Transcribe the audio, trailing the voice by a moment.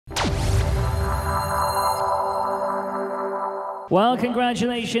Well,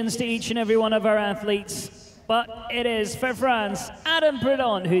 congratulations to each and every one of our athletes. But it is, for France, Adam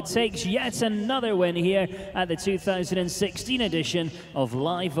Prudent, who takes yet another win here at the 2016 edition of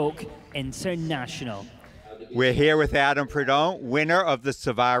Live Oak International. We're here with Adam Prudent, winner of the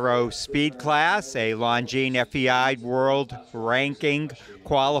Savaro Speed Class, a Longines FEI World Ranking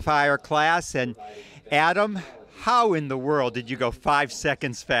Qualifier class. And Adam, how in the world did you go 5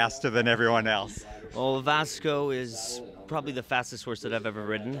 seconds faster than everyone else? Well, Vasco is probably the fastest horse that I've ever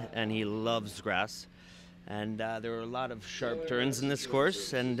ridden, and he loves grass. And there were a lot of sharp turns in this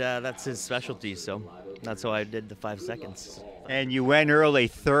course, and that's his specialty, so that's how I did the 5 seconds. And you went early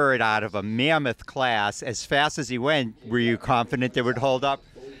third out of a mammoth class. As fast as you went, were you confident it would hold up?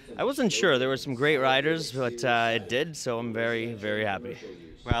 I wasn't sure. There were some great riders, but it did, so I'm very, very happy.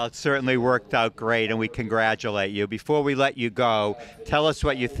 Well, it certainly worked out great, and we congratulate you. Before we let you go, tell us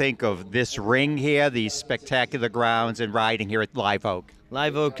what you think of this ring here, these spectacular grounds, and riding here at Live Oak.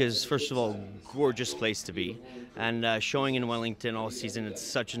 Live Oak is, first of all, a gorgeous place to be. And showing in Wellington all season, it's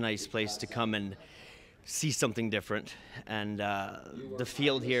such a nice place to come and see something different. And the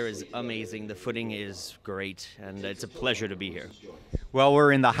field here is amazing. The footing is great, and it's a pleasure to be here. Well,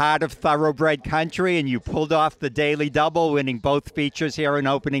 we're in the heart of thoroughbred country, and you pulled off the daily double, winning both features here on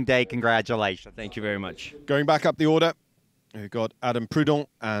opening day. Congratulations. Thank you very much. Going back up the order, we've got Adam Prudent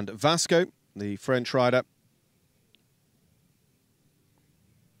and Vasco, the French rider,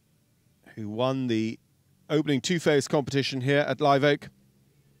 who won the opening two-phase competition here at Live Oak.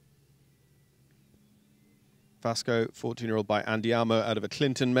 Vasco, 14-year-old by Andiamo out of a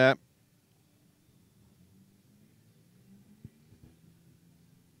Clinton mare.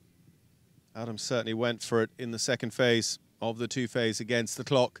 Adam certainly went for it in the second phase of the two-phase against the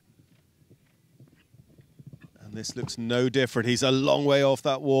clock. And this looks no different. He's a long way off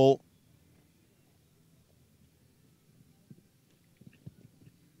that wall.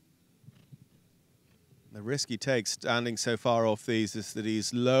 The risk he takes standing so far off these is that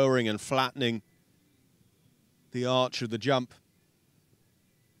he's lowering and flattening the arch of the jump.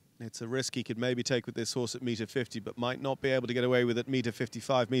 It's a risk he could maybe take with this horse at meter 50, but might not be able to get away with it meter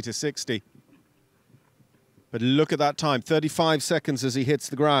 55, meter 60. But look at that time, 35 seconds as he hits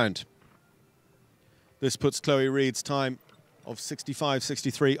the ground. This puts Chloe Reed's time of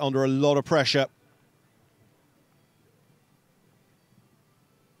 65-63 under a lot of pressure.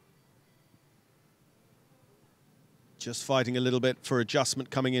 Just fighting a little bit for adjustment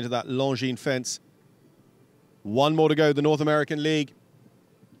coming into that Longines fence. One more to go, the North American League.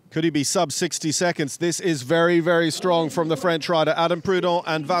 Could he be sub 60 seconds? This is very, very strong from the French rider. Adam Prudent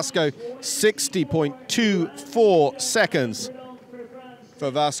and Vasco, 60.24 seconds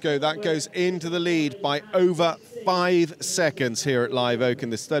for Vasco. That goes into the lead by over 5 seconds here at Live Oak in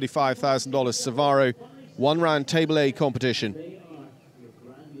this $35,000 Savaro one-round Table A competition.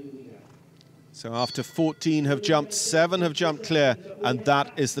 So after 14 have jumped, 7 have jumped clear, and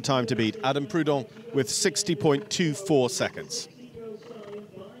that is the time to beat. Adam Prudent with 60.24 seconds.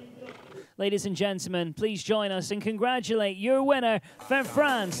 Ladies and gentlemen, please join us and congratulate your winner for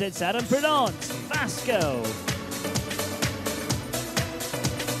France. It's Adam Prudent, Vasco.